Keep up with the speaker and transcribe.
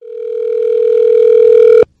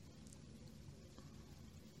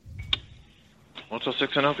Hotel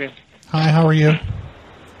 6, can I help you? Hi, how are you?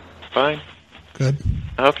 Fine. Good.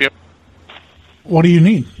 I help you? What do you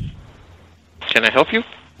need? Can I help you?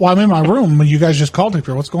 Well, I'm in my room. You guys just called up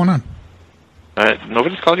here. What's going on?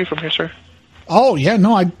 Nobody's called you from here, sir. Oh, yeah,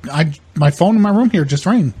 no, my phone in my room here just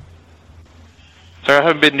rang. Sir, I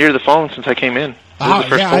haven't been near the phone since I came in. This is the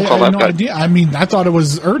first phone call I had I've no got. idea. I mean, I thought it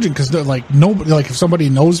was urgent because, nobody, if somebody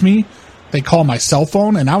knows me, they call my cell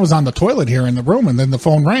phone, and I was on the toilet here in the room, and then the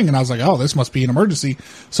phone rang, and I was like, oh, this must be an emergency.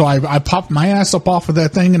 So I popped my ass up off of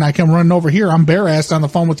that thing, and I come running over here. I'm bare-assed on the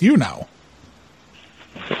phone with you now.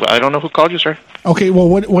 I don't know who called you, sir. Okay, well,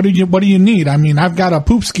 what do you need? I mean, I've got a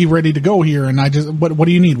poop ski ready to go here, and what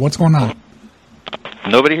do you need? What's going on?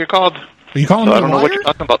 Nobody here called. Are you calling so me I don't a know liar? what you're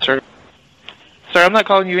talking about, sir. Sir, I'm not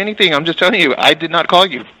calling you anything. I'm just telling you, I did not call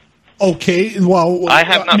you. Okay, well... I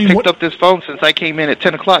have not picked up this phone since I came in at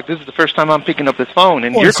 10 o'clock. This is the first time I'm picking up this phone,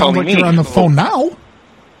 and you're calling me. You're on the phone now.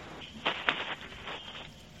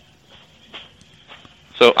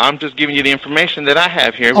 So I'm just giving you the information that I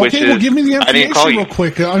have here, which is... Okay, well, give me the I didn't call information you. real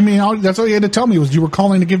quick. I mean, that's all you had to tell me was you were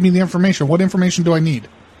calling to give me the information. What information do I need?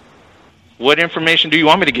 What information do you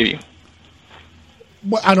want me to give you?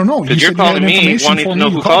 Well, I don't know. Because you're calling me wanting to know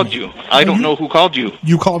who called you. I don't know who called you.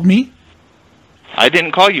 You called me? I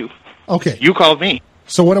didn't call you. Okay. You called me.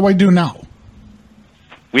 So what do I do now?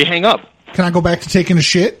 We hang up. Can I go back to taking a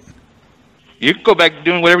shit? You can go back to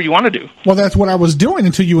doing whatever you want to do. Well, that's what I was doing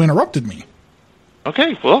until you interrupted me.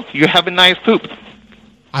 Okay, well, you have a nice poop.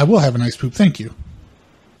 I will have a nice poop. Thank you.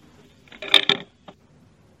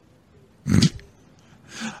 I'm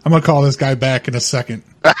going to call this guy back in a second.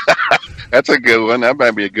 That's a good one. That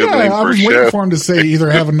might be a good name I for a was show. waiting for him to say either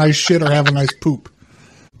have a nice shit or have a nice poop.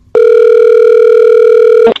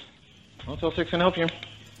 Hotel 6 can help you.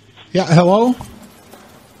 Yeah, hello?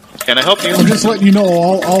 Can I help you? I'm just letting you know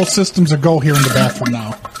all systems are go here in the bathroom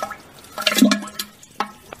now.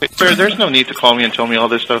 Sir, there's no need to call me and tell me all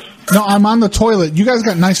this stuff. No, I'm on the toilet. You guys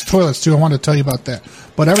got nice toilets, too. I wanted to tell you about that.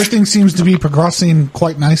 But everything seems to be progressing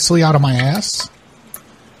quite nicely out of my ass.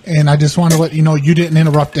 And I just want to let you know you didn't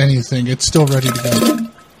interrupt anything. It's still ready to go.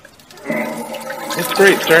 It's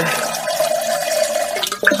great, sir.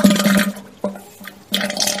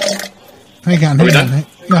 Hang on.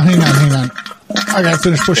 Hang on. I got to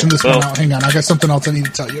finish pushing this one out. Hang on. I got something else I need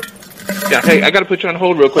to tell you. Yeah, hey, I got to put you on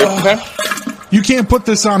hold real quick, okay? You can't put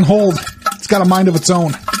this on hold. It's got a mind of its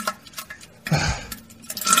own.